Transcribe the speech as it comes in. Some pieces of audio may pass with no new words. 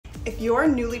If you're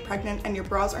newly pregnant and your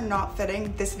bras are not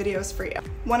fitting, this video is for you.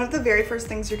 One of the very first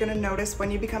things you're gonna notice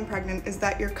when you become pregnant is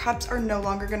that your cups are no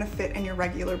longer gonna fit in your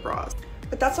regular bras.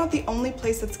 But that's not the only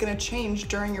place that's gonna change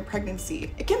during your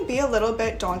pregnancy. It can be a little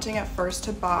bit daunting at first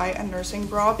to buy a nursing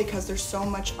bra because there's so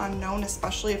much unknown,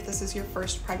 especially if this is your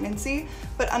first pregnancy,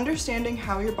 but understanding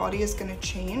how your body is gonna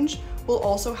change will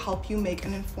also help you make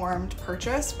an informed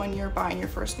purchase when you're buying your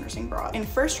first nursing bra. In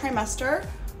first trimester,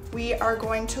 we are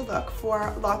going to look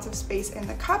for lots of space in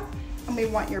the cup, and we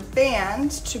want your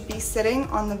band to be sitting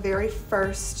on the very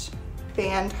first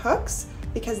band hooks,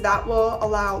 because that will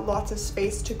allow lots of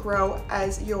space to grow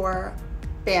as your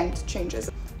band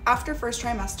changes. After first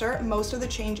trimester, most of the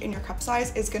change in your cup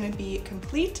size is going to be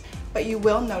complete, but you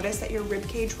will notice that your rib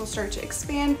cage will start to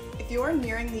expand. If you're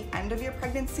nearing the end of your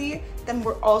pregnancy, then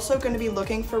we're also going to be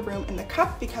looking for room in the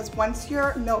cup, because once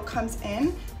your milk comes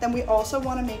in, then we also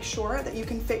want to make sure that you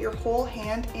can fit your whole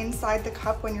hand inside the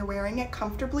cup when you're wearing it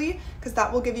comfortably, because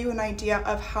that will give you an idea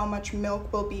of how much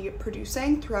milk we'll be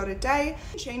producing throughout a day.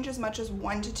 Change as much as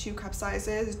 1 to 2 cup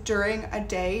sizes during a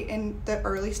day in the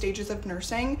early stages of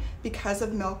nursing because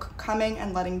of milk coming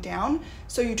and letting down.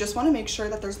 So you just want to make sure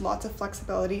that there's lots of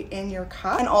flexibility in your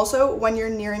cup. And also when you're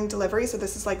nearing delivery, so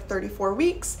this is like 34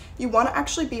 weeks, you want to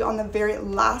actually be on the very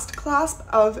last clasp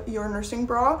of your nursing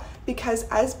bra, because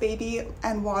as baby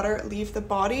and water leave the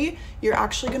body, you're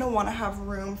actually going to want to have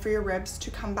room for your ribs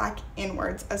to come back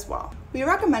inwards as well. We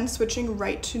recommend switching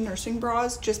right to nursing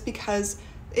bras just because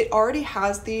it already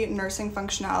has the nursing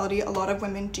functionality. A lot of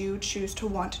women do choose to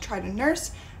want to try to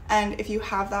nurse, and if you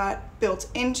have that built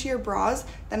into your bras,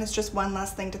 then it's just one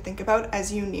less thing to think about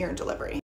as you near delivery.